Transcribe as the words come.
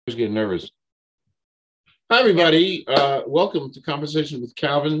was getting nervous. Hi, everybody. Welcome to Conversation with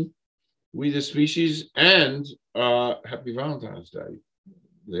Calvin, We the Species, and Happy Valentine's Day.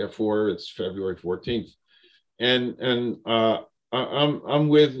 Therefore, it's February 14th. I'm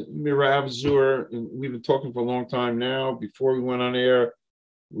with Mirav Zur, and we've been talking for a long time now. Before we went on air,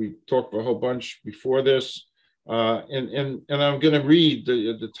 we talked a whole bunch before this. And I'm going to read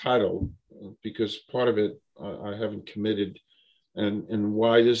the title because part of it I haven't committed, and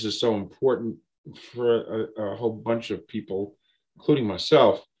why this is so important for a whole bunch of people, including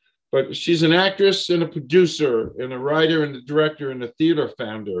myself. But she's an actress and a producer and a writer and a director and a theater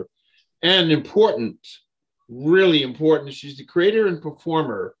founder. And important, really important, she's the creator and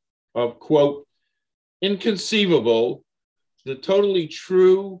performer of, quote, Inconceivable, the totally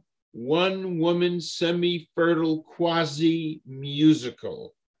true one-woman semi-fertile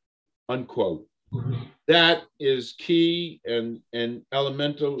quasi-musical, unquote. That is key and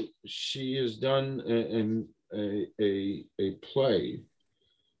elemental. She has done a play,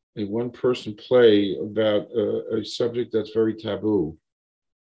 a one-person play about a subject that's very taboo,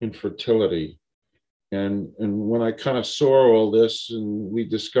 infertility. And when I kind of saw all this and we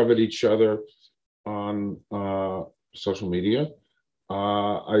discovered each other on social media,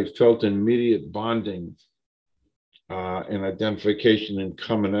 I felt immediate bonding and identification and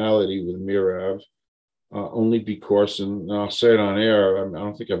commonality with Mirav, only because, and I'll say it on air, I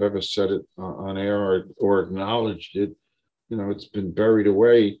don't think I've ever said it on air or acknowledged it. You know, it's been buried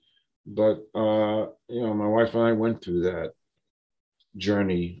away. But, my wife and I went through that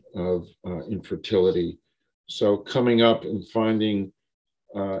journey of infertility. So coming up and finding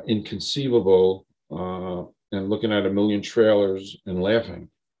Inconceivable and looking at a million trailers and laughing,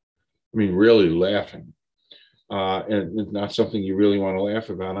 I mean, really laughing. And it's not something you really want to laugh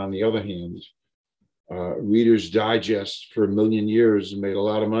about. On the other hand, Reader's Digest for a million years made a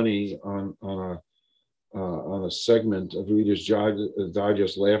lot of money on a segment of Reader's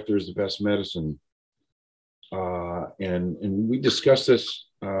Digest. Laughter is the best medicine, and we discussed this,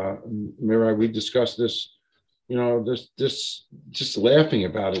 Mira. We discussed this. You know, this just laughing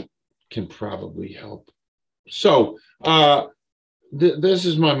about it can probably help. So. This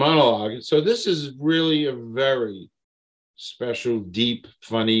is my monologue. So this is really a very special, deep,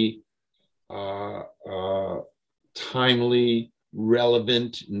 funny, timely,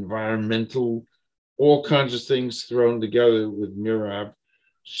 relevant, environmental, all kinds of things thrown together with Mirav.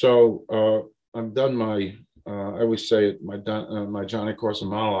 So I've done my, I always say it, my Johnny Carson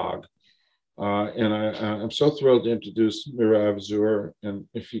monologue. And I'm so thrilled to introduce Mirav Zur. And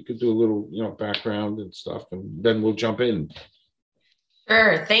if you could do a little, background and stuff, and then we'll jump in.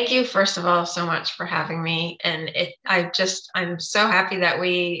 Sure. Thank you, first of all, so much for having me. And I'm so happy that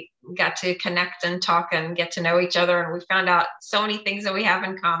we got to connect and talk and get to know each other. And we found out so many things that we have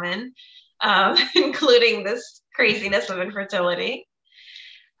in common, including this craziness of infertility.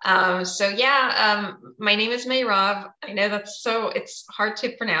 My name is Mirav. I know it's hard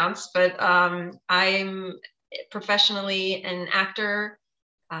to pronounce, but I'm professionally an actor,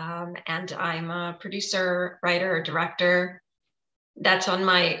 and I'm a producer, writer, director. That's on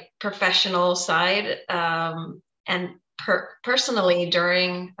my professional side. And personally,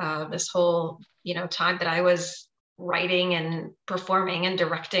 during this whole, time that I was writing and performing and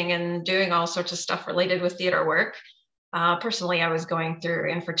directing and doing all sorts of stuff related with theater work, personally, I was going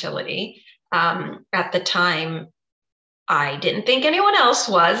through infertility. At the time, I didn't think anyone else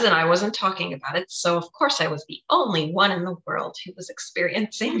was, and I wasn't talking about it. So, of course, I was the only one in the world who was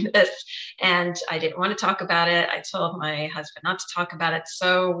experiencing this, and I didn't want to talk about it. I told my husband not to talk about it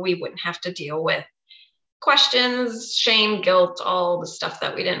so we wouldn't have to deal with questions, shame, guilt, all the stuff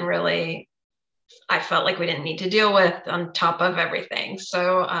that I felt like we didn't need to deal with on top of everything.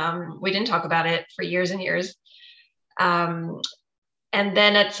 So we didn't talk about it for years and years. And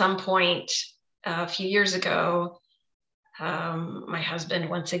then at some point, a few years ago, my husband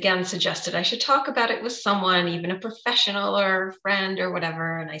once again suggested I should talk about it with someone, even a professional or a friend or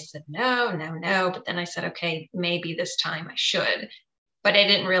whatever. And I said, no. But then I said, okay, maybe this time I should. But I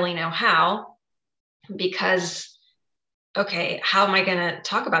didn't really know how, because, okay, how am I going to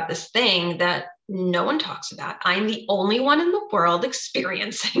talk about this thing that no one talks about? I'm the only one in the world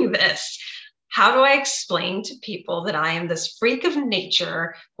experiencing this. How do I explain to people that I am this freak of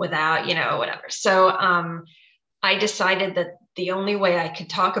nature without, whatever? So, I decided that the only way I could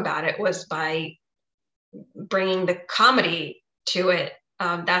talk about it was by bringing the comedy to it.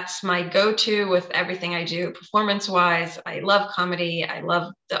 That's my go-to with everything I do performance-wise. I love comedy. I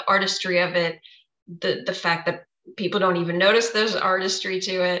love the artistry of it. The fact that people don't even notice there's artistry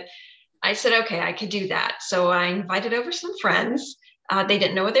to it. I said, okay, I could do that. So I invited over some friends. They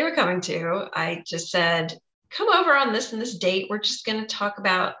didn't know what they were coming to. I just said, come over on this and this date. We're just going to talk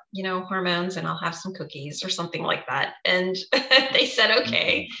about, hormones, and I'll have some cookies or something like that. And they said,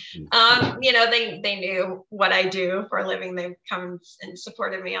 okay. They knew what I do for a living. They've come and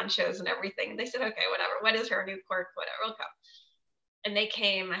supported me on shows and everything. They said, okay, whatever. What is her new quirk? Whatever, we'll come. And they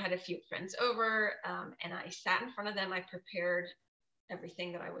came. I had a few friends over, and I sat in front of them. I prepared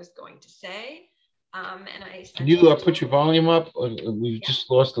everything that I was going to say. And I Can you put your volume up? We've just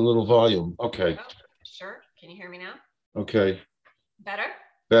lost a little volume. Okay. Oh, sure. Can you hear me now? Okay. Better?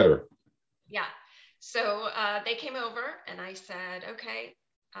 Better. Yeah. So they came over and I said, okay,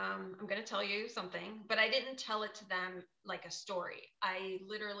 I'm going to tell you something, but I didn't tell it to them like a story. I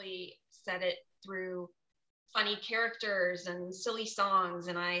literally said it through funny characters and silly songs,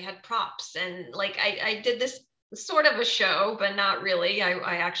 and I had props, and like I did this sort of a show, but not really.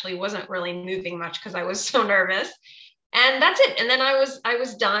 I actually wasn't really moving much because I was so nervous. And that's it. And then I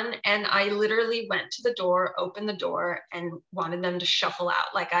was done, and I literally went to the door, opened the door, and wanted them to shuffle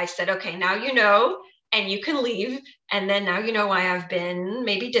out. Like I said, okay, now you know, and you can leave. And then now you know why I've been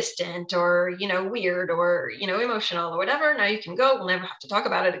maybe distant or, weird or, emotional or whatever. Now you can go. We'll never have to talk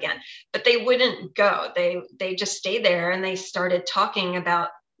about it again. But they wouldn't go. They just stayed there, and they started talking about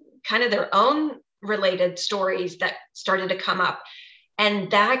kind of their own related stories that started to come up.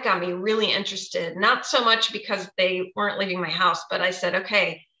 And that got me really interested, not so much because they weren't leaving my house, but I said,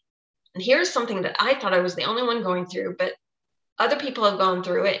 okay, and here's something that I thought I was the only one going through, but other people have gone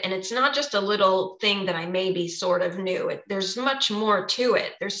through it. And it's not just a little thing that I maybe sort of knew. There's much more to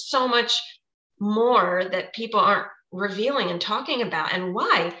it. There's so much more that people aren't revealing and talking about. And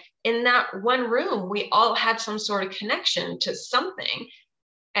why? In that one room, we all had some sort of connection to something.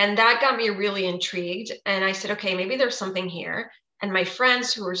 And that got me really intrigued. And I said, okay, maybe there's something here. And my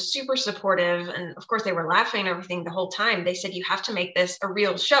friends, who were super supportive, and of course they were laughing and everything the whole time, they said, you have to make this a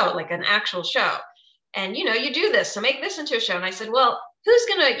real show, like an actual show. And, you do this, so make this into a show. And I said, well, who's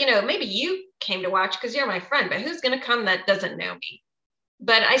going to, maybe you came to watch because you're my friend, but who's going to come that doesn't know me?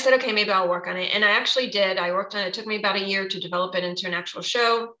 But I said, okay, maybe I'll work on it. And I actually did. I worked on it. It took me about a year to develop it into an actual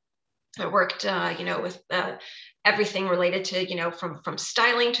show. I worked, with everything related to, from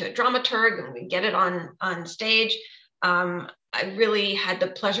styling to a dramaturg, and we get it on stage. I really had the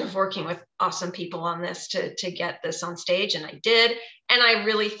pleasure of working with awesome people on this to get this on stage, and I did. And I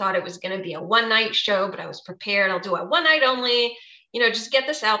really thought it was going to be a one-night show, but I was prepared. I'll do a one night only, just get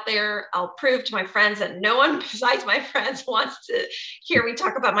this out there. I'll prove to my friends that no one besides my friends wants to hear me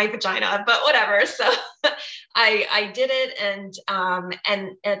talk about my vagina, but whatever. So I did it. And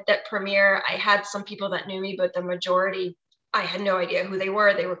at that premiere, I had some people that knew me, but the majority, I had no idea who they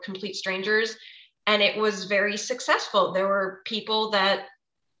were. They were complete strangers. And it was very successful. There were people that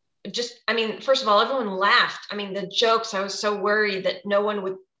first of all, everyone laughed. The jokes, I was so worried that no one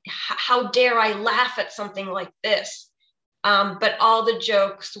would, how dare I laugh at something like this? But all the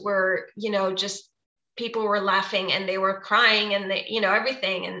jokes were, just people were laughing and they were crying and they,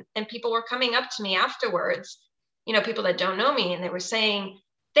 everything. And people were coming up to me afterwards, people that don't know me, and they were saying,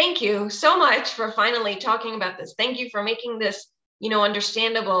 thank you so much for finally talking about this. Thank you for making this,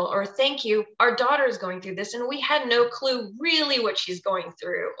 understandable, or thank you, our daughter is going through this and we had no clue really what she's going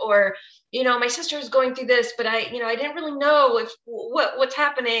through, or, my sister is going through this, but I didn't really know what's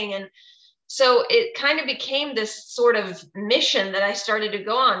happening. And so it kind of became this sort of mission that I started to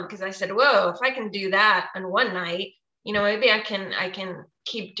go on, because I said, whoa, if I can do that on one night, maybe I can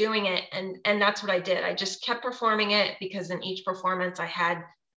keep doing it. And that's what I did. I just kept performing it, because in each performance I had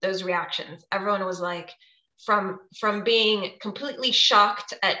those reactions. Everyone was like, from being completely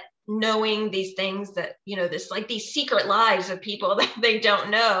shocked at knowing these things that, this, like, these secret lives of people that they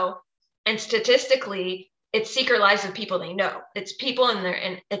don't know. And statistically, it's secret lives of people they know. It's people in there,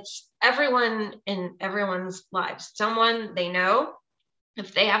 and it's everyone in everyone's lives. Someone they know,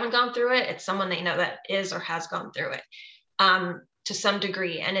 if they haven't gone through it, it's someone they know that is or has gone through it to some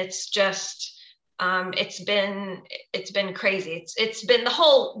degree. And it's just, it's been crazy. It's been the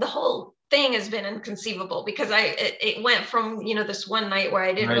whole thing has been inconceivable, because it went from, this one night where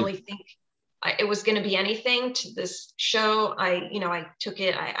I didn't really think it was going to be anything, to this show. I took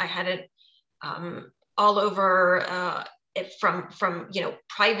it, I had it all over, from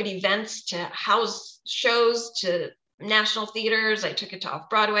private events to house shows to national theaters. I took it to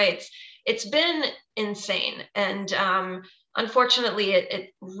off-Broadway. It's been insane. And unfortunately, it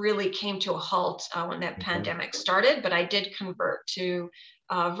really came to a halt when that pandemic started, but I did convert to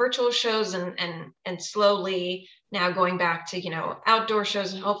virtual shows, and slowly now going back to, outdoor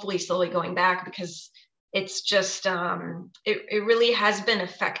shows, and hopefully slowly going back, because it's just, it really has been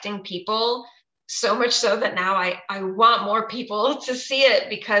affecting people so much so that now I want more people to see it,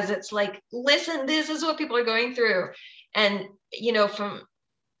 because it's like, listen, this is what people are going through. And, from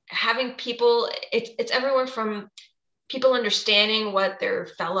having people, it's everywhere from people understanding what their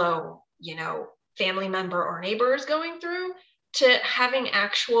fellow, family member or neighbor is going through, to having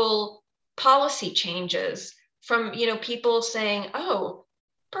actual policy changes from, people saying, oh,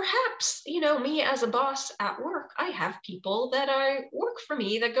 perhaps, me as a boss at work, I have people that I work for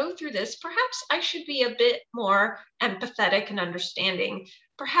me that go through this. Perhaps I should be a bit more empathetic and understanding.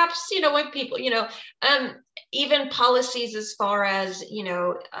 Perhaps, when people, even policies as far as,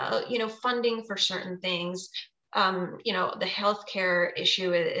 funding for certain things. The healthcare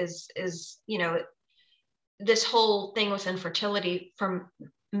issue is, this whole thing with infertility from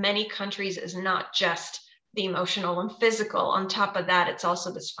many countries is not just the emotional and physical. On top of that, it's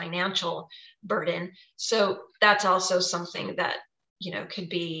also this financial burden. So that's also something that, could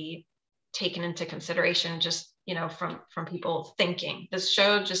be taken into consideration, just, from people thinking. This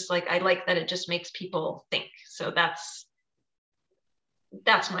show, just like, I like that it just makes people think. So that's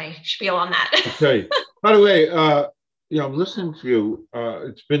my spiel on that. Okay. By the way, I'm listening to you.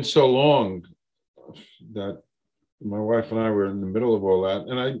 It's been so long that my wife and I were in the middle of all that.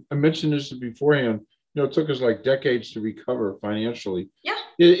 And I mentioned this beforehand, it took us like decades to recover financially. Yeah.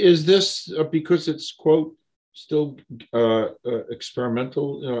 Is this because it's, quote, still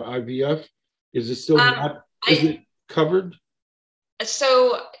experimental, IVF? Is it still not, is it covered?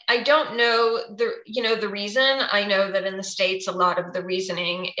 So I don't know the reason. I know that in the States, a lot of the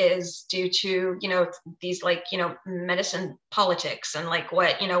reasoning is due to, these like, medicine politics, and like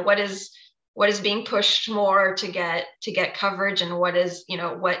what is being pushed more to get coverage, and what is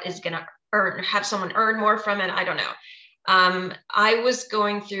going to have someone earn more from it. I don't know. I was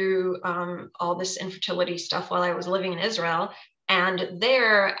going through all this infertility stuff while I was living in Israel, and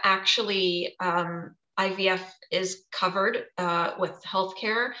there actually IVF is covered with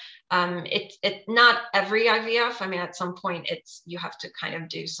healthcare. It not every IVF. I mean, at some point, you have to kind of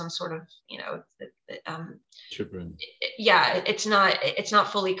do some sort of, yeah, it's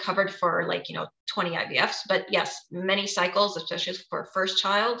not fully covered for like 20 IVFs, but yes, many cycles, especially for first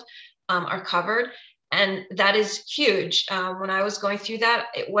child, are covered. And that is huge. When I was going through that,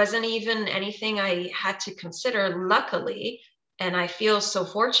 it wasn't even anything I had to consider, luckily. And I feel so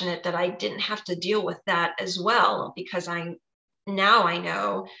fortunate that I didn't have to deal with that as well, because I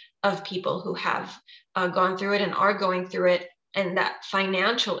know of people who have gone through it and are going through it. And that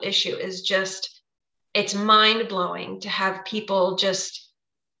financial issue is just, it's mind blowing to have people just,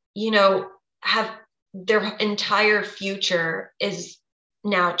 have their entire future is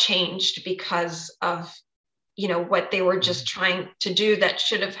now changed because of, what they were just trying to do that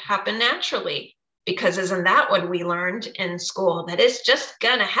should have happened naturally. Because isn't that what we learned in school? That it's just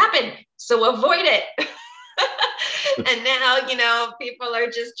gonna happen, so avoid it. And now, people are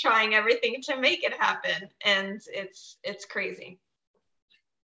just trying everything to make it happen, and it's crazy.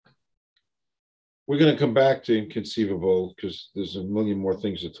 We're going to come back to Inconceivable because there's a million more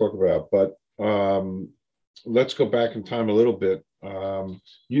things to talk about, but let's go back in time a little bit.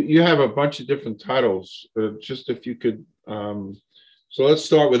 You have a bunch of different titles. Just if you could, so let's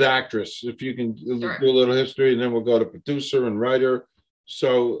start with actress. If you can Sure. do a little history, and then we'll go to producer and writer.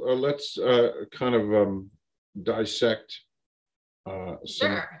 So let's kind of dissect some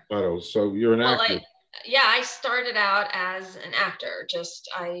Sure. titles. So you're an actor. I started out as an actor. Just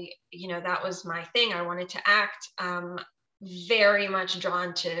that was my thing. I wanted to act. Very much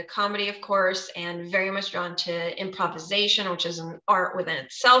drawn to comedy, of course, and very much drawn to improvisation, which is an art within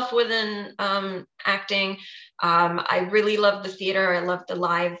itself within acting. I really loved the theater. I loved the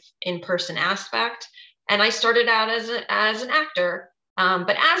live in-person aspect. And I started out as an actor.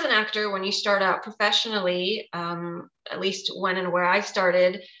 But as an actor, when you start out professionally, at least when and where I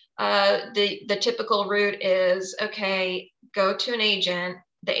started, the typical route is, okay, go to an agent.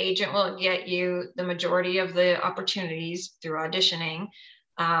 The agent will get you the majority of the opportunities through auditioning.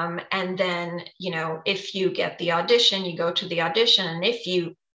 And then, if you get the audition, you go to the audition. And if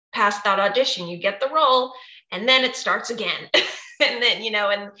you pass that audition, you get the role, and then it starts again. And then,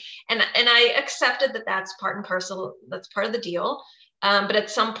 and I accepted that that's part and parcel, that's part of the deal. But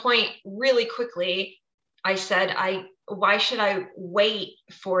at some point, really quickly, I said, why should I wait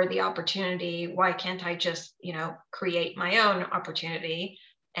for the opportunity? Why can't I just, create my own opportunity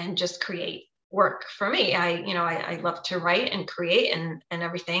and just create work for me? I love to write and create and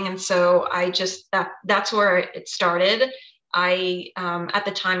everything. And so that's where it started. At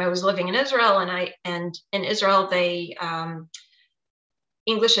the time I was living in Israel, and in Israel,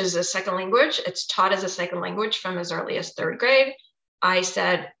 English is a second language. It's taught as a second language from as early as third grade. I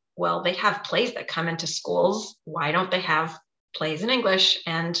said, well, they have plays that come into schools. Why don't they have plays in English?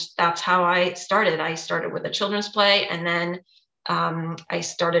 And that's how I started. I started with a children's play, and then I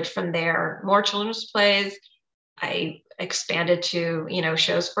started from there, more children's plays. I expanded to,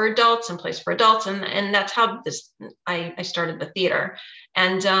 shows for adults and plays for adults. And that's how I started the theater,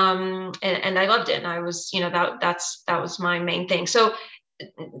 and I loved it. And I was, that was my main thing. So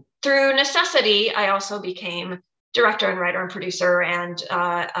through necessity, I also became director and writer and producer and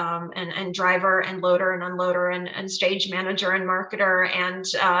driver and loader and unloader and stage manager and marketer and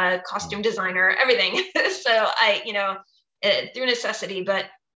costume designer, everything. So through necessity, but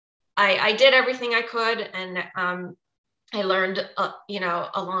I did everything I could, and I learned,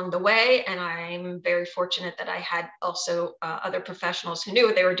 along the way. And I'm very fortunate that I had also other professionals who knew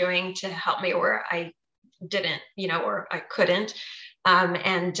what they were doing to help me where I didn't, or I couldn't.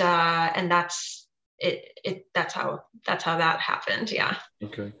 And that's it. That's how that happened. Yeah.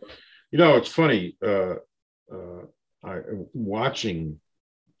 Okay. It's funny. I watching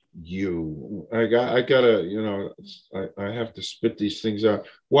you, I gotta, I have to spit these things out.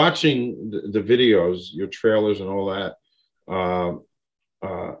 Watching the videos, your trailers and all that,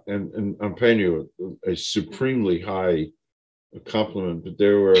 and I'm paying you a supremely high compliment, but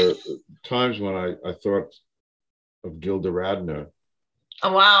there were times when I thought of Gilda Radner.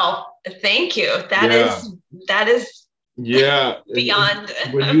 Oh, wow. Thank you. That is yeah beyond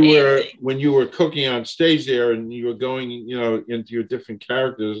when you were cooking on stage there and you were going, into your different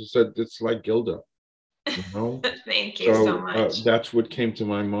characters, I said, it's like Gilda, Thank you so much. That's what came to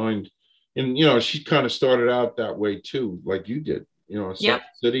my mind. And she kind of started out that way too, like you did, Salt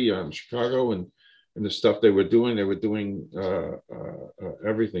City, Chicago, and the stuff they were doing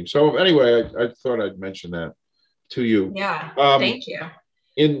everything. So anyway, I thought I'd mention that to you. Yeah. Thank you.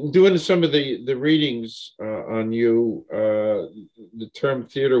 In doing some of the readings on you, the term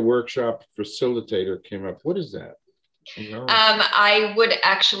theater workshop facilitator came up. What is that? I would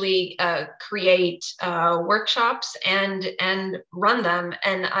actually create workshops and run them.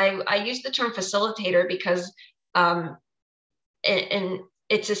 And I use the term facilitator because and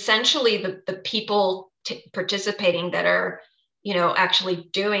it's essentially the people participating that are, actually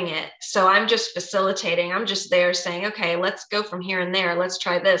doing it. So I'm just facilitating. I'm just there saying, okay, let's go from here and there. Let's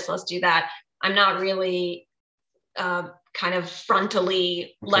try this. Let's do that. I'm not really kind of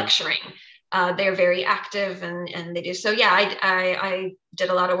frontally lecturing. They're very active and they do. So yeah, I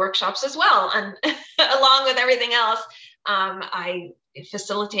did a lot of workshops as well. And along with everything else, I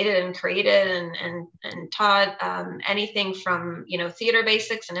facilitated and created and taught anything from, theater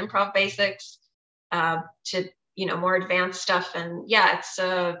basics and improv basics to, more advanced stuff. And yeah, it's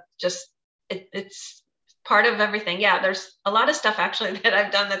it's part of everything. Yeah, there's a lot of stuff actually that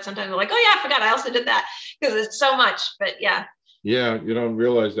I've done that sometimes I'm like, oh yeah, I forgot I also did that, because it's so much. But yeah. Yeah, you don't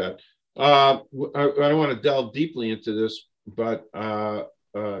realize that. I don't want to delve deeply into this, but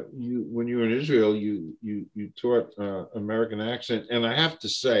you, when you were in Israel, you taught American accent, and I have to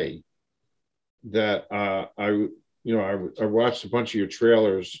say that I watched a bunch of your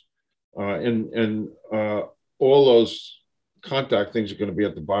trailers, and all those contact things are going to be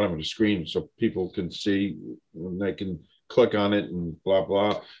at the bottom of the screen so people can see and they can click on it and blah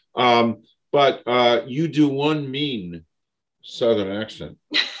blah. But you do one mean Southern accent.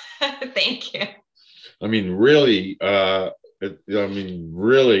 Thank you. I mean, really,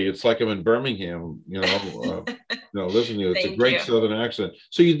 really, it's like I'm in Birmingham, listen to you. It's a great Southern accent.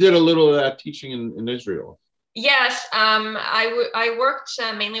 So you did a little of that teaching in Israel. Yes, I worked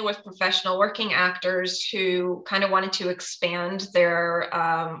mainly with professional working actors who kind of wanted to expand their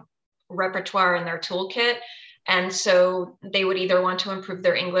repertoire and their toolkit. And so they would either want to improve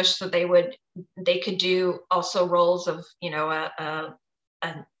their English, so they could do also roles of,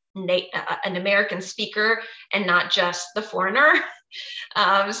 an American speaker and not just the foreigner.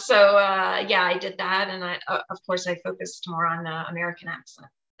 Yeah, I did that. And of course, I focused more on American accent.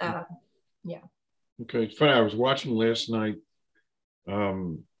 Yeah. Okay, it's funny. I was watching last night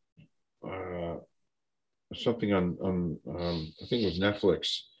something on I think it was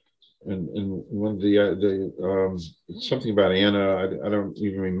Netflix, and one of the something about Anna. I don't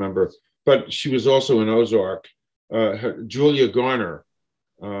even remember, but she was also in Ozark. Julia Garner.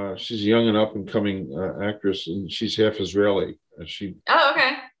 She's a young and up and coming actress, and she's half Israeli. Oh,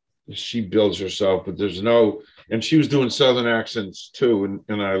 okay. She builds herself, but and she was doing Southern accents too,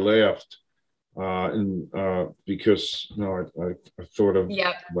 and I laughed. Because I thought of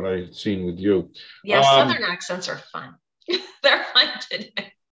what I had seen with you. Yeah, Southern accents are fun. They're fun to do.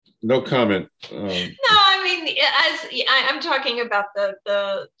 No comment. No, I mean, I'm talking about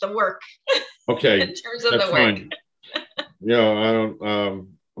the work. Okay, in terms of the work. Fine. I don't.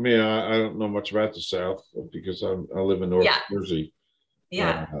 I mean, I don't know much about the South because I live in North Yeah, Jersey.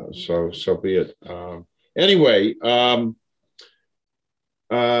 yeah. So be it. Anyway, uh,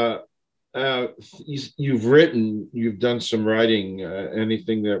 uh, you've written, you've done some writing.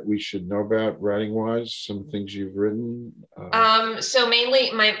 Anything that we should know about writing wise? Some things you've written? So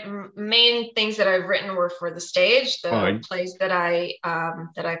mainly my main things that I've written were for the stage, the Fine. plays that I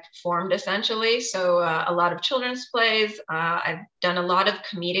performed essentially. So a lot of children's plays. I've done a lot of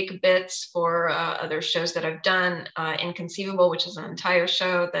comedic bits for other shows that I've done. Inconceivable, which is an entire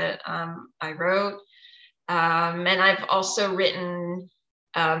show that I wrote. And I've also written,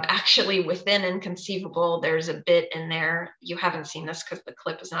 actually within Inconceivable, there's a bit in there. You haven't seen this because the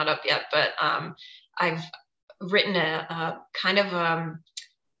clip is not up yet, but I've written a kind of a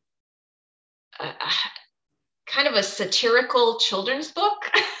kind of a satirical children's book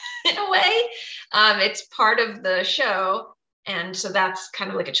in a way. It's part of the show, and so that's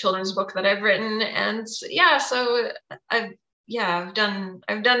kind of like a children's book that I've written. And yeah, so I've I've done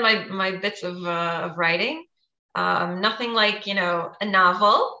my bits of writing. Nothing like a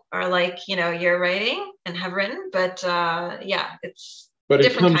novel or like you're writing and have written, but yeah, it's But it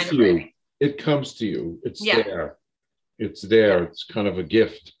different comes kind to of you. writing. It comes to you. It's Yeah, there. It's there. yeah. It's kind of a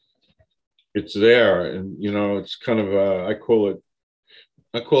gift. It's there, and it's kind of I call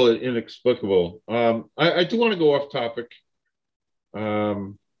it inexplicable. I do want to go off topic. I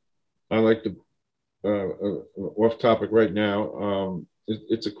like to off topic right now.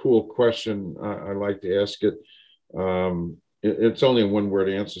 It's a cool question. I like to ask it. It's only a one word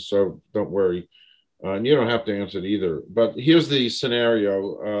answer, so don't worry. And you don't have to answer it either. But here's the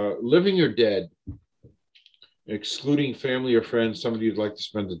scenario: living or dead, excluding family or friends, somebody you'd like to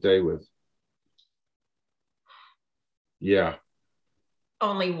spend the day with. Yeah.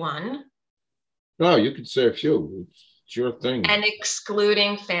 Only one. No, you could say a few. It's your thing. And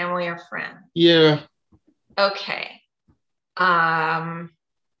excluding family or friend. Yeah. Okay. Um,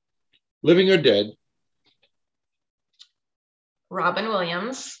 Living or dead. Robin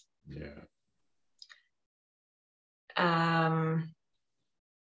Williams. Yeah. Um,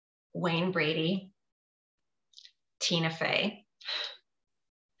 Wayne Brady. Tina Fey.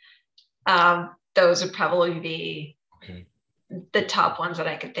 Those would probably be Okay. the top ones that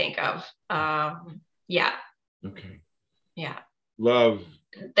I could think of. Yeah. Okay. Yeah. Love.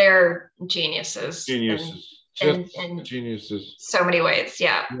 They're geniuses Geniuses. in Geniuses. so many ways.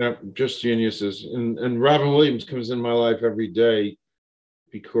 Yeah. Yeah, just geniuses. And Robin Williams comes in my life every day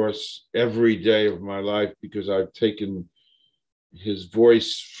every day of my life, because I've taken his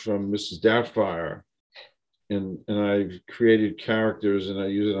voice from Mrs. Doubtfire and I've created characters and I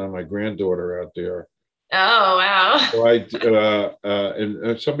use it on my granddaughter out there. Oh, wow. So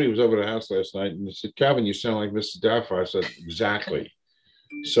and somebody was over the house last night and they said, "Calvin, you sound like Mrs. Doubtfire." I said, "Exactly."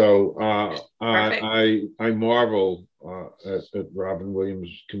 So I marvel at Robin Williams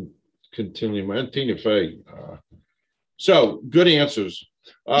continually, and Tina Fey. So good answers.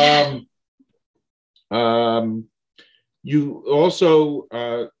 Um, you also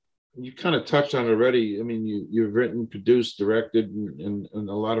you kind of touched on it already. I mean, you've written, produced, directed, and a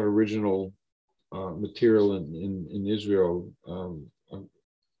lot of original material in Israel.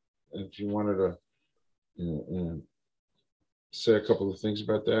 If you wanted to say a couple of things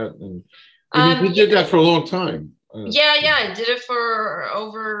about that, and you did that for a long time. Yeah, I did it for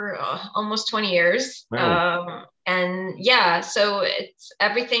over almost 20 years. Wow. And yeah, so it's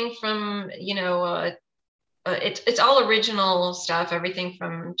everything from, it's all original stuff, everything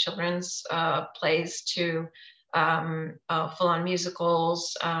from children's plays to full-on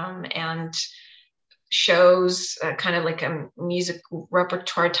musicals, and shows, kind of like a music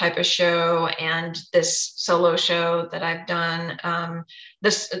repertoire type of show, and this solo show that I've done.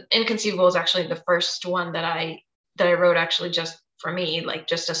 This Inconceivable is actually the first one that I wrote actually just for me, like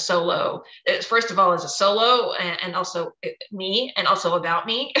just a solo. First of all, as a solo, and also me, and also about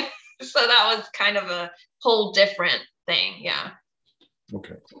me. So that was kind of a whole different thing. Yeah.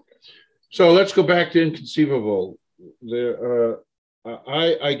 Okay. So let's go back to Inconceivable.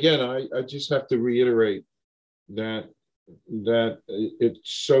 I just have to reiterate that it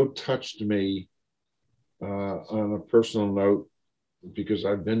so touched me on a personal note, because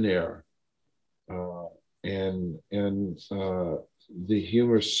I've been there, and the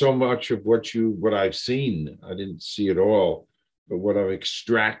humor. So much of what I've seen, I didn't see it all, but what I've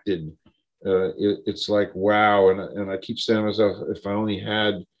extracted, it's like wow. And I keep saying to myself,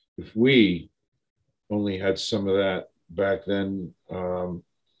 if we only had some of that back then.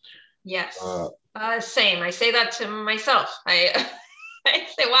 Yes. Same. I say that to myself. I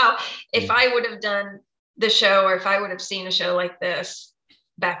say, wow, if I would have done the show, or if I would have seen a show like this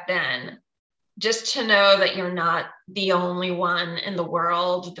back then, just to know that you're not the only one in the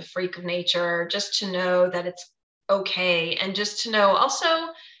world, the freak of nature, just to know that it's okay. And just to know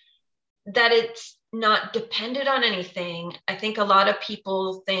also that it's not dependent on anything. I think a lot of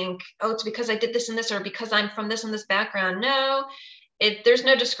people think, oh, it's because I did this and this, or because I'm from this and this background. No, there's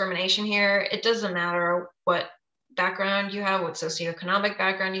no discrimination here. It doesn't matter what background you have, what socioeconomic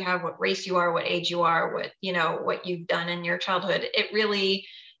background you have, what race you are, what age you are, what you've done in your childhood.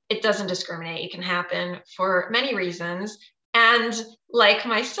 It doesn't discriminate. It can happen for many reasons. And like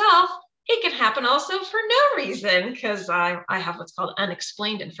myself, it can happen also for no reason, because I have what's called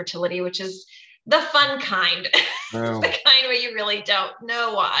unexplained infertility, which is the fun kind. Wow. The kind where you really don't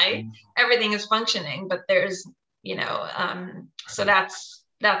know why everything is functioning, but there's, so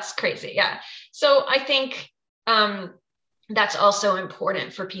that's crazy. Yeah. So I think that's also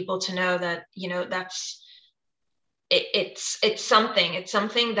important for people to know that, it's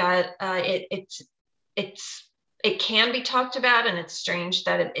something that it can be talked about, and it's strange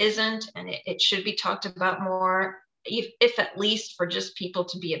that it isn't, and it should be talked about more, if at least for just people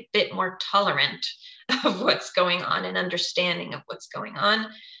to be a bit more tolerant of what's going on and understanding of what's going on,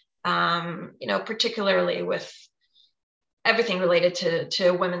 particularly with everything related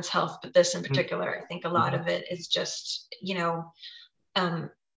to women's health, but this in particular. I think a lot of it is just,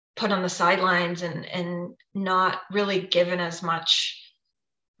 put on the sidelines and not really given as much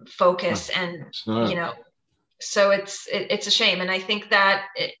focus. And, so it's a shame. And I think that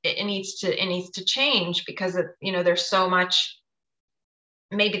it needs to change, because there's so much,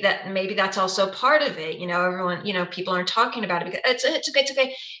 maybe that's also part of it. Everyone, people aren't talking about it because it's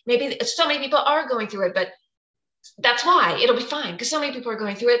okay. Maybe so many people are going through it, but that's why it'll be fine, because so many people are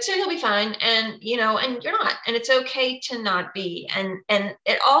going through it, so you'll be fine. And and you're not, and it's okay to not be. And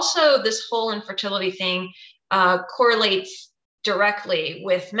it also, this whole infertility thing correlates directly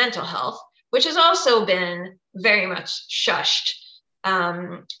with mental health, which has also been very much shushed,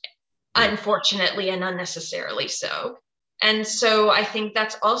 unfortunately, and unnecessarily so. And so I think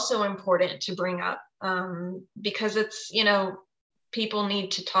that's also important to bring up, because it's, people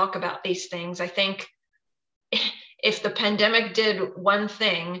need to talk about these things. I think if the pandemic did one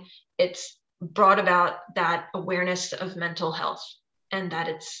thing, it's brought about that awareness of mental health, and that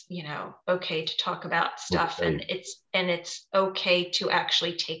it's, okay to talk about stuff. Okay. And it's okay to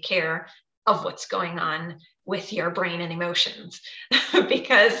actually take care of what's going on with your brain and emotions,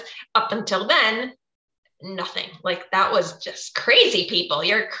 because up until then, nothing. Like, that was just crazy people.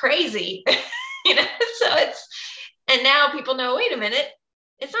 You're crazy, so and now people know, wait a minute,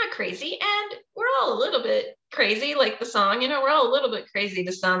 it's not crazy. And we're all a little bit crazy, like the song, we're all a little bit crazy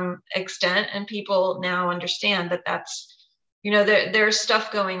to some extent. And people now understand that that's, there's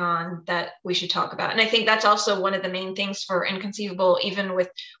stuff going on that we should talk about. And I think that's also one of the main things for Inconceivable, even with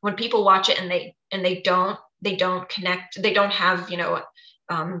when people watch it and they don't connect, they don't have,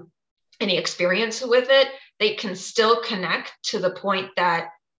 any experience with it, they can still connect to the point that,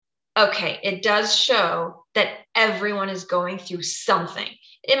 okay, it does show that everyone is going through something.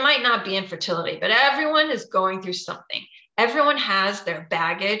 It might not be infertility, but everyone is going through something. Everyone has their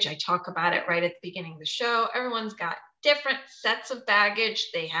baggage. I talk about it right at the beginning of the show. Everyone's got different sets of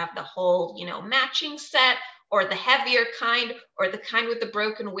baggage. They have the whole, matching set, or the heavier kind, or the kind with the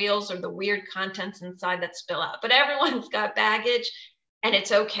broken wheels, or the weird contents inside that spill out. But everyone's got baggage, and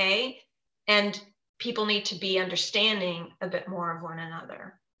it's okay. And people need to be understanding a bit more of one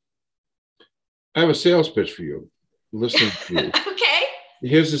another. I have a sales pitch for you. Listen to you. Okay.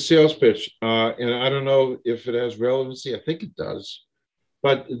 Here's the sales pitch. And I don't know if it has relevancy. I think it does.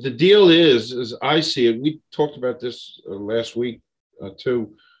 But the deal is, as I see it, we talked about this last week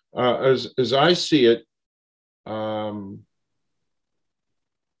too. As I see it, talking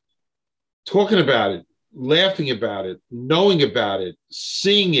about it, laughing about it, knowing about it,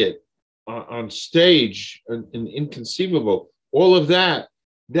 seeing it on stage, and Inconceivable, all of that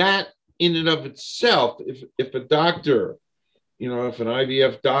in and of itself, if a doctor, if an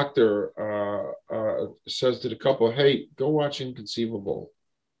IVF doctor says to the couple, hey, go watch Inconceivable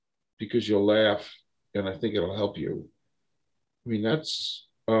because you'll laugh and I think it'll help you. I mean, that's,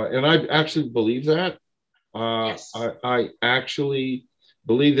 and I actually believe that. Yes. I actually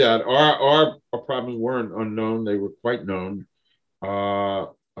believe that our problems weren't unknown. They were quite known.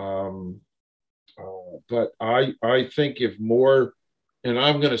 But I think if more, and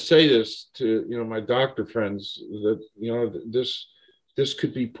I'm going to say this to my doctor friends, that this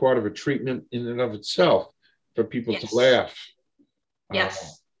could be part of a treatment in and of itself for people to laugh.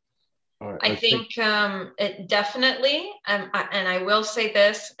 Yes. I think it definitely, and I will say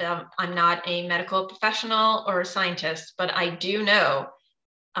this, I'm not a medical professional or a scientist, but I do know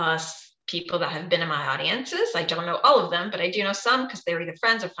people that have been in my audiences. I don't know all of them, but I do know some because they're either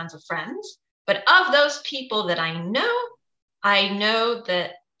friends or friends of friends. But of those people that I know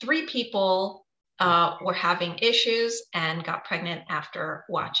that 3 people were having issues and got pregnant after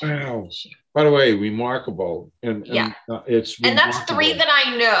watching. Wow. By the way, remarkable. Yeah. It's And that's remarkable. 3 that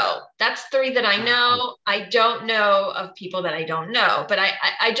I know. That's 3 that I know. I don't know of people that I don't know, but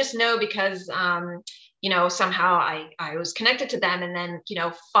I just know because, somehow I was connected to them. And then,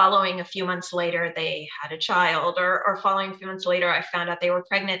 following a few months later, they had a child, or following a few months later, I found out they were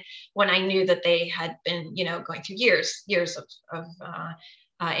pregnant when I knew that they had been, going through years of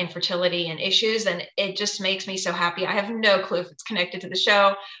infertility and issues. And it just makes me so happy. I have no clue if it's connected to the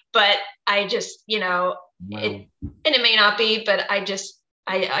show, but I just, Wow. and it may not be, but I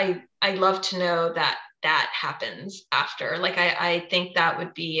love to know that happens after. Like, I think that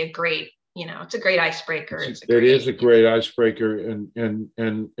would be a great, it's a great icebreaker. It is a great icebreaker. And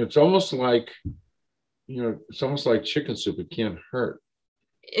it's almost like, it's almost like chicken soup. It can't hurt.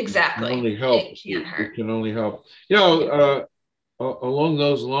 Exactly. It can only help. It can only help. Along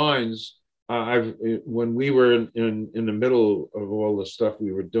those lines, when we were in the middle of all the stuff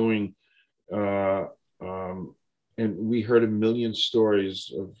we were doing, and we heard a million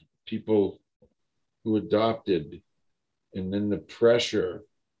stories of people who adopted, and then the pressure,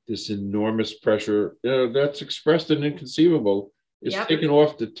 this enormous pressure, that's expressed in Inconceivable, is taken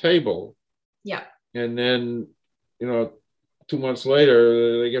off the table. Yeah. And then, 2 months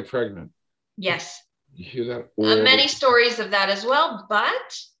later, they get pregnant. Yes. You hear that? Many stories of that as well,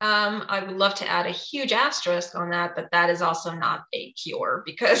 but I would love to add a huge asterisk on that, but that is also not a cure,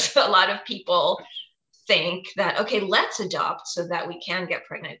 because a lot of people think that, okay, let's adopt so that we can get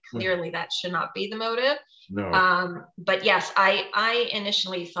pregnant. Clearly, that should not be the motive. No. But yes, I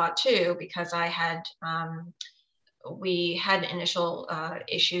initially thought too, because we had initial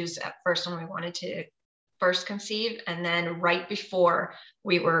issues at first when we wanted to first conceive, and then right before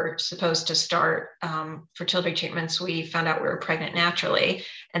we were supposed to start fertility treatments, we found out we were pregnant naturally,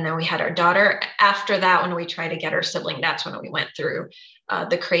 and then we had our daughter. After that, when we tried to get our sibling, that's when we went through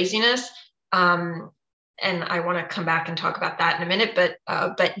the craziness. And I want to come back and talk about that in a minute, but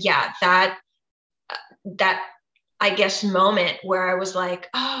yeah, that I guess moment where I was like,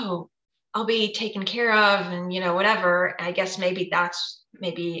 oh, I'll be taken care of, and whatever. I guess maybe that's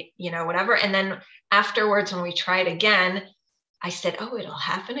whatever. And then afterwards, when we tried again, I said, oh, it'll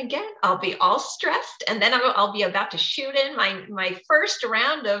happen again. I'll be all stressed, and then I'll be about to shoot in my first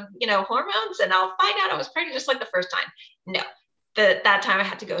round of hormones, and I'll find out I was pregnant just like the first time. No, that time I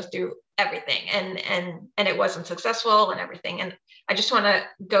had to go through everything, and it wasn't successful and everything. And I just want to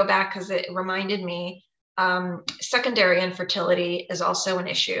go back because it reminded me. Secondary infertility is also an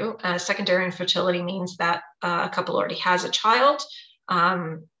issue. Secondary infertility means that a couple already has a child,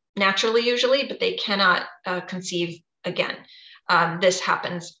 naturally usually, but they cannot conceive again. This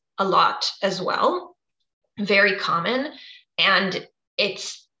happens a lot as well, very common. And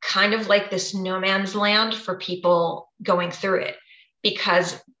it's kind of like this no man's land for people going through it,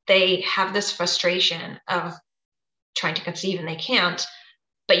 because they have this frustration of trying to conceive and they can't.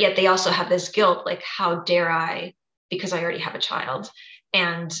 But yet they also have this guilt, like, how dare I, because I already have a child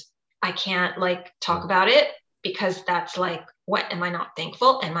and I can't talk about it, because that's like, what, am I not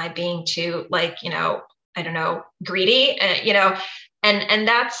thankful? Am I being too I don't know, greedy? And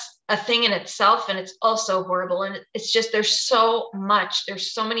that's a thing in itself. And it's also horrible. And it's just, there's so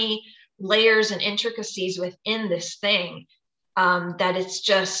many layers and intricacies within this thing that it's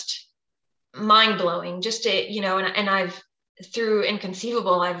just mind blowing just to, and I've, through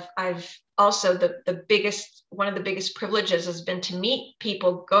Inconceivable, I've also one of the biggest privileges has been to meet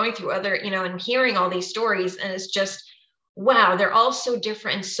people going through other, and hearing all these stories. And it's just, wow, they're all so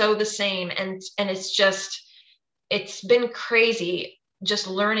different and so the same. And it's been crazy just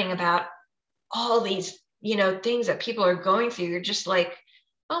learning about all these, things that people are going through. You're just like,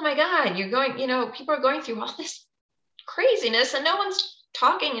 oh my God, people are going through all this craziness and no one's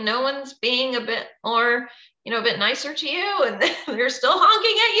talking and no one's being a bit more, a bit nicer to you, and they're still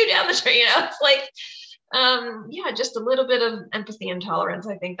honking at you down the street. It's like, just a little bit of empathy and tolerance.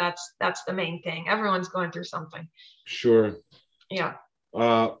 I think that's the main thing. Everyone's going through something. Sure. Yeah.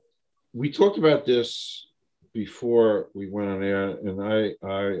 We talked about this before we went on air, and I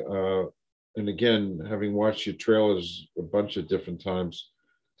and again, having watched your trailers a bunch of different times,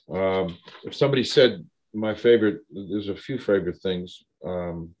 if somebody said my favorite, there's a few favorite things.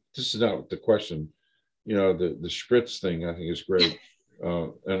 This is not the question. The spritz thing I think is great.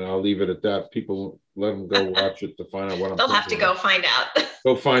 And I'll leave it at that. People, let them go watch it to find out what I'm They'll have to talking go about. find out.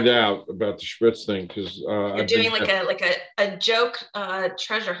 Go find out about the Spritz thing, because You're I've been doing like there. a joke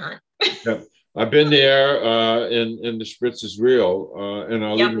treasure hunt. Yep. I've been there, and the Spritz is real, and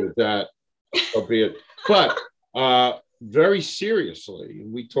I'll leave Yep. it at that. So be it. But very seriously,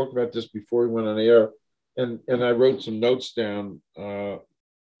 we talked about this before we went on air, and I wrote some notes down.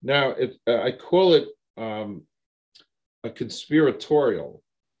 Now, I call it a conspiratorial.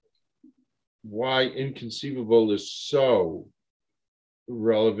 Why inconceivable is so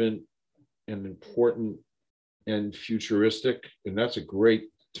relevant and important and futuristic, and that's a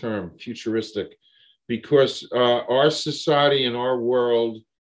great term, futuristic, because our society and our world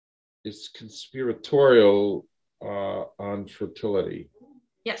is conspiratorial on fertility.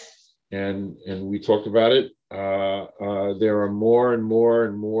 Yes. And we talked about it. There are more and more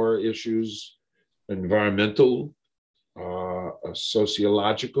and more issues, environmental,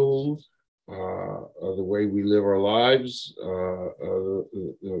 sociological, the way we live our lives,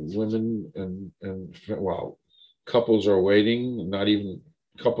 women and well, couples are waiting, not even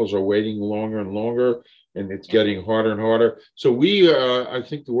couples are waiting longer and longer, and it's getting harder and harder. So I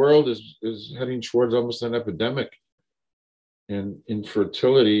think the world is heading towards almost an epidemic in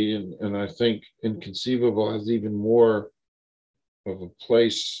infertility, and I think inconceivable has even more of a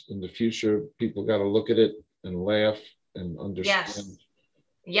place in the future. People got to look at it and laugh and understand. Yes.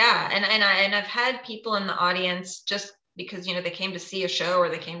 Yeah, and I've had people in the audience just because they came to see a show, or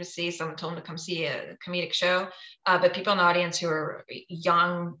they came to see someone told them to come see a comedic show, but people in the audience who are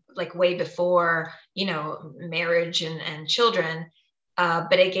young, like way before marriage and children,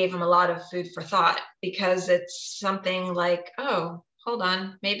 but it gave them a lot of food for thought, because it's something like, oh, hold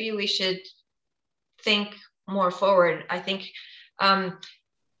on, maybe we should think more forward. I think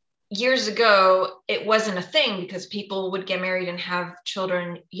years ago, it wasn't a thing because people would get married and have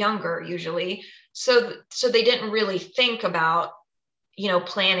children younger usually. So they didn't really think about,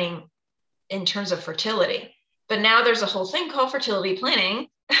 planning in terms of fertility. But now there's a whole thing called fertility planning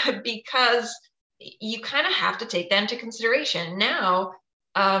because you kind of have to take that into consideration. Now,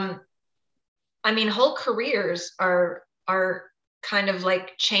 whole careers are kind of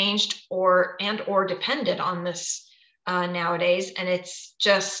like changed or dependent on this nowadays. And it's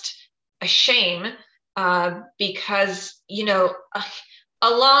just a shame because,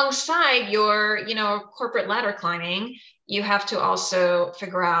 alongside your, corporate ladder climbing, you have to also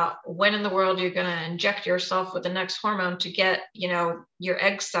figure out when in the world you're going to inject yourself with the next hormone to get, your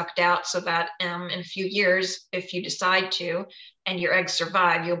eggs sucked out, so that in a few years, if you decide to, and your eggs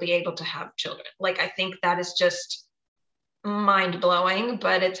survive, you'll be able to have children. Like, I think that is just mind blowing,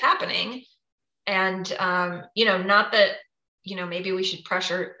 but it's happening. And, not that, maybe we should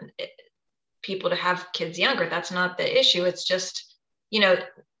pressure people to have kids younger. That's not the issue. It's just,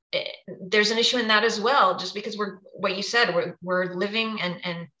 there's an issue in that as well, just because what you said, we're living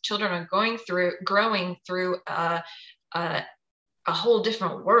and children are growing through a whole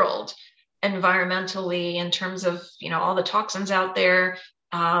different world environmentally, in terms of, all the toxins out there,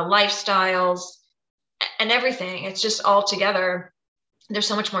 lifestyles and everything. It's just all together. There's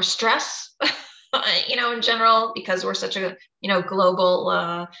so much more stress, in general, because we're such a,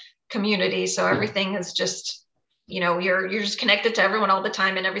 global community. So everything is just, you're just connected to everyone all the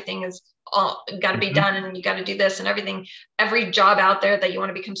time, and everything is all got to be done, and you got to do this and everything. Every job out there that you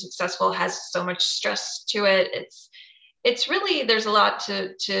want to become successful has so much stress to it. It's really, there's a lot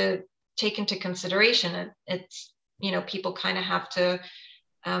to take into consideration. It's, people kind of have to,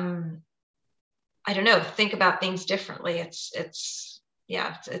 I don't know, think about things differently. It's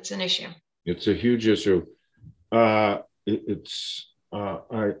an issue. It's a huge issue. I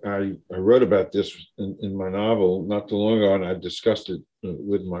wrote about this in my novel not too long ago, and I discussed it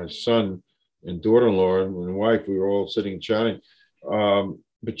with my son and daughter-in-law and my wife. We were all sitting and chatting.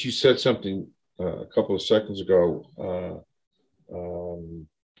 But you said something a couple of seconds ago.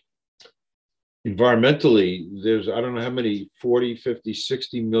 Environmentally, there's, I don't know how many, 40, 50,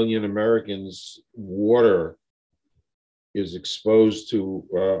 60 million Americans' water is exposed to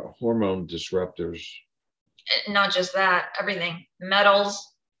hormone disruptors. Not just that, everything,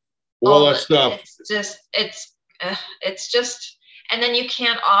 metals, all that stuff. It's just, and then you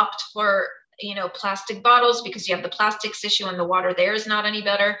can't opt for, plastic bottles because you have the plastics issue, and the water there is not any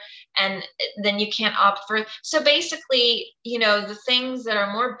better. And then you can't opt for, so basically, the things that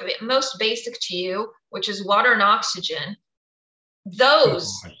are most basic to you, which is water and oxygen,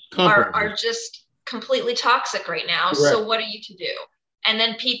 those are just completely toxic right now. Correct. So what are you to do? And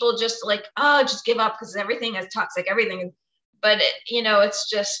then people just like, oh, just give up because everything is toxic. Everything. but it's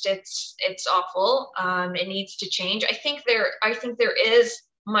just it's awful. It needs to change. I think there is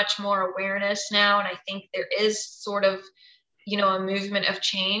much more awareness now, and I think there is sort of a movement of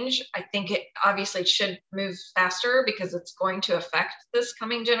change. I think it obviously should move faster because it's going to affect this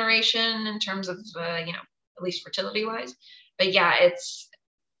coming generation in terms of at least fertility wise. But yeah, it's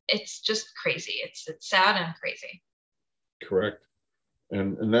just crazy. It's sad and crazy. Correct.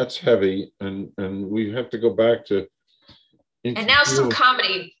 And that's heavy. And we have to go back to and now some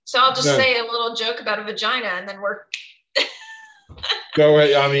comedy. So I'll just say a little joke about a vagina, and then we're go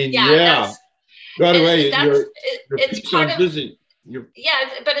ahead. I mean, yeah. By the way, it's part of busy.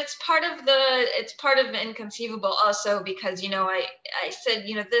 But it's part of Inconceivable also, because I said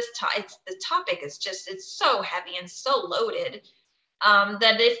the topic is just, it's so heavy and so loaded,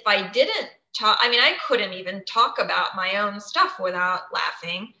 that if I didn't talk, I mean, I couldn't even talk about my own stuff without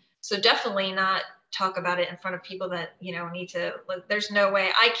laughing. So definitely not talk about it in front of people that need to. There's no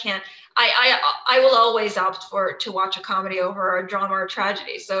way I can't. I will always opt to watch a comedy over a drama or a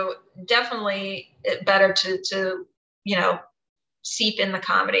tragedy. So definitely better to seep in the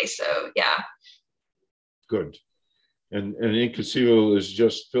comedy. So yeah. Good. And Inconceivable is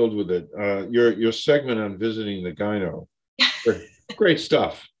just filled with it. Your segment on visiting the gyno, great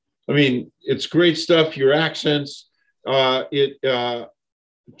stuff. I mean, it's great stuff. Your accents,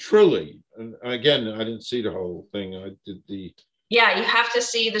 truly. And again, I didn't see the whole thing. I did the. Yeah, you have to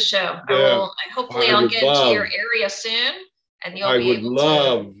see the show. Yeah, hopefully I'll get to your area soon, and you'll be able to.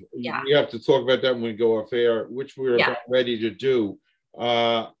 I would love. Yeah. We have to talk about that when we go off air, which we're about ready to do.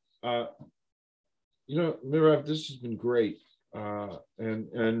 Mirav, this has been great,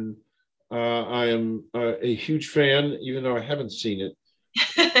 and I am a huge fan, even though I haven't seen it.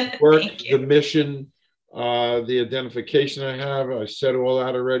 Work, the mission, the identification I have. I said all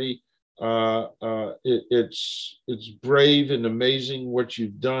that already. It's brave and amazing what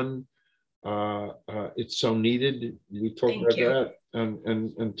you've done. It's so needed. We talked about that,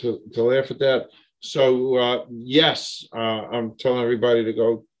 and to laugh at that. So yes, I'm telling everybody to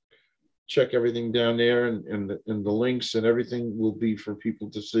go check everything down there, and the links and everything will be for people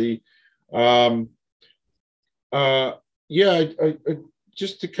to see.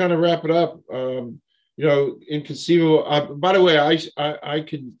 Just to kind of wrap it up. Inconceivable. By the way, I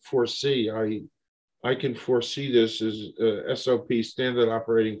can foresee. I can foresee this as SOP, standard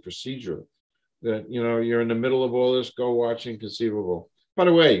operating procedure. That you're in the middle of all this. Go watch Inconceivable. By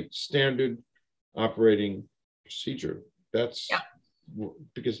the way, standard operating procedure. That's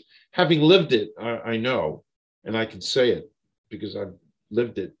because having lived it, I know, and I can say it because I've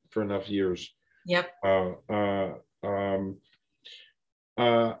lived it for enough years. Yep.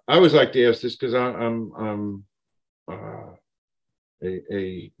 I always like to ask this because I'm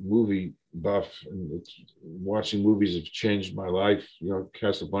a movie buff, and watching movies have changed my life.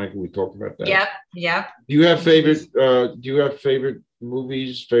 Casablanca, we talked about that. Yep. Do you have favorite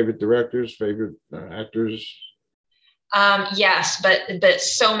movies, favorite directors, favorite actors? Yes, but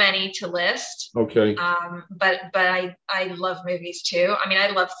so many to list. Okay. But I love movies too. I mean,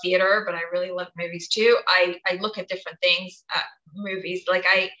 I love theater, but I really love movies too. I look at different things at movies. Like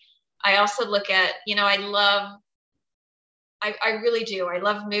I also look at, I really do. I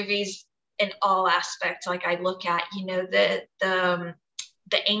love movies in all aspects. Like I look at, the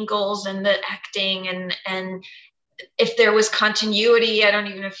angles and the acting and if there was continuity. I don't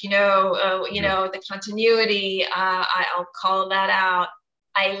even know if the continuity. I'll call that out.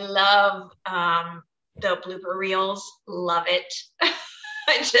 I love the blooper reels. Love it.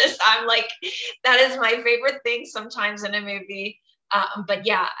 I'm like, that is my favorite thing sometimes in a movie. But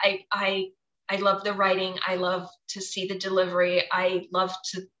yeah, I love the writing. I love to see the delivery. I love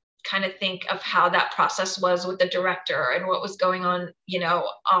to kind of think of how that process was with the director and what was going on,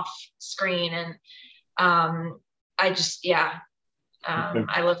 off screen. And I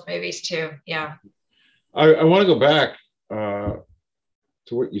love movies too. Yeah. I want to go back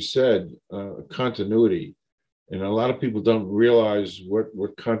to what you said, continuity. And a lot of people don't realize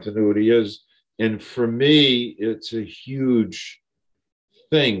what continuity is. And for me, it's a huge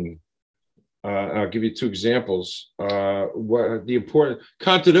thing. I'll give you two examples. What the important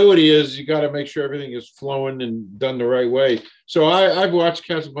continuity is, you got to make sure everything is flowing and done the right way. So I've watched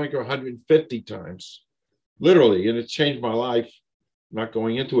Casablanca 150 times, literally, and it's changed my life. I'm not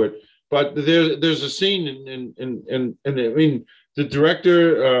going into it, but there's a scene and I mean, the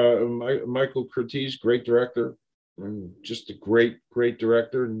director, Michael Curtiz, great director, and just a great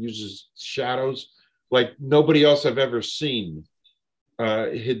director, and uses shadows like nobody else I've ever seen.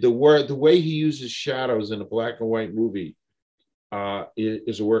 The way he uses shadows in a black and white movie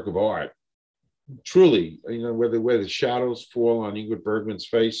is a work of art. truly, where the shadows fall on Ingrid Bergman's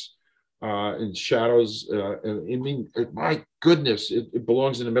face, in shadows. And I mean, my goodness, it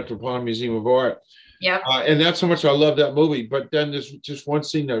belongs in the Metropolitan Museum of Art. Yep. And that's how much I love that movie. But then there's just one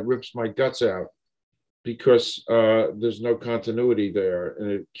scene that rips my guts out because there's no continuity there,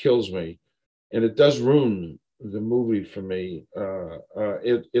 and it kills me, and it does ruin the movie for me.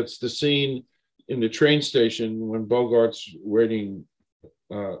 It's the scene in the train station when Bogart's waiting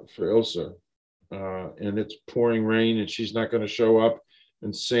for Ilsa, and it's pouring rain, and she's not going to show up,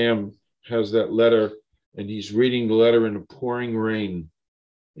 and Sam has that letter, and he's reading the letter in the pouring rain.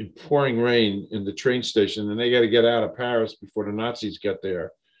 In pouring rain in the train station, and they got to get out of Paris before the Nazis get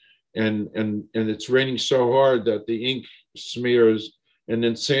there, and it's raining so hard that the ink smears, and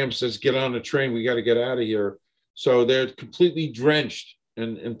then Sam says, "Get on the train, we got to get out of here." So they're completely drenched,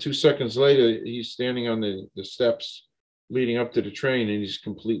 and 2 seconds later, he's standing on the steps leading up to the train, and he's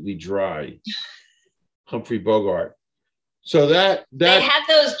completely dry. Humphrey Bogart. So that they had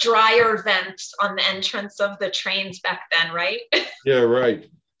those dryer vents on the entrance of the trains back then, right? Yeah, right.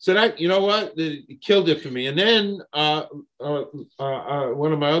 So that, you know what, it killed it for me. And then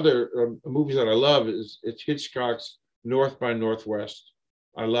one of my other movies that I love it's Hitchcock's North by Northwest.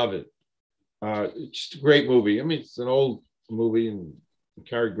 I love it. It's just a great movie. I mean, it's an old movie, and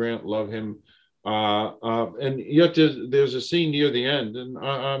Cary Grant, love him. And yet there's a scene near the end, and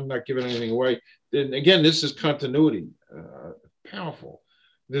I'm not giving anything away. And again, this is continuity, powerful.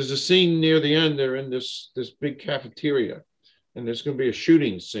 There's a scene near the end. They're in this big cafeteria, and there's going to be a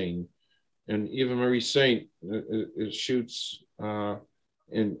shooting scene, and Eva Marie Saint shoots.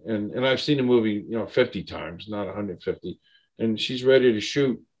 And I've seen the movie 50 times, not 150, and she's ready to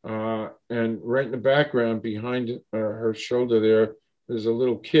shoot. And right in the background, behind her shoulder, there's a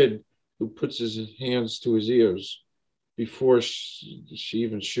little kid who puts his hands to his ears before she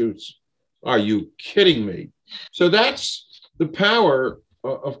even shoots. Are you kidding me? So that's the power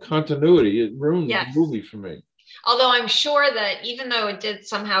of continuity. It ruined the movie for me. Although I'm sure that even though it did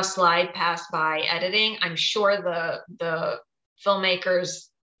somehow slide past by editing, I'm sure the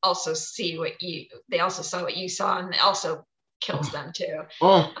filmmakers also they also saw what you saw, and it also kills them too.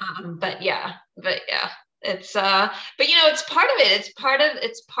 But yeah, it's but it's part of it.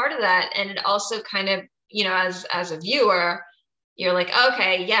 It's part of that, and it also kind of as a viewer, you're like,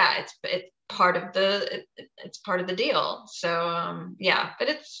 okay, yeah, it's part of the deal. So but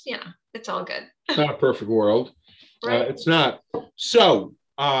it's all good. It's not a perfect world. Right. It's not. So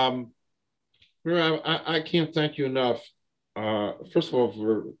I can't thank you enough. First of all,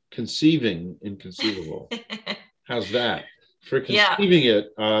 for conceiving Inconceivable. How's that? For conceiving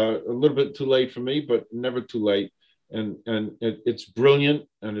it, a little bit too late for me, but never too late. And it's brilliant,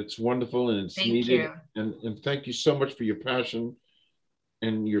 and it's wonderful, and it's needed. And thank you so much for your passion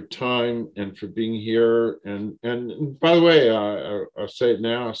and your time, and for being here. And by the way, I'll say it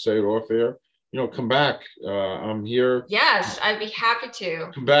now, I'll say it off air. Come back. I'm here. Yes, I'd be happy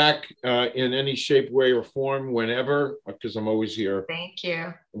to. Come back in any shape, way, or form, whenever, because I'm always here. Thank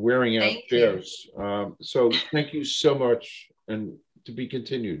you. Wearing out chairs. So thank you so much, and to be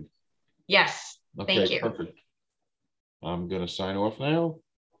continued. Yes. Okay, thank you. Perfect. I'm going to sign off now.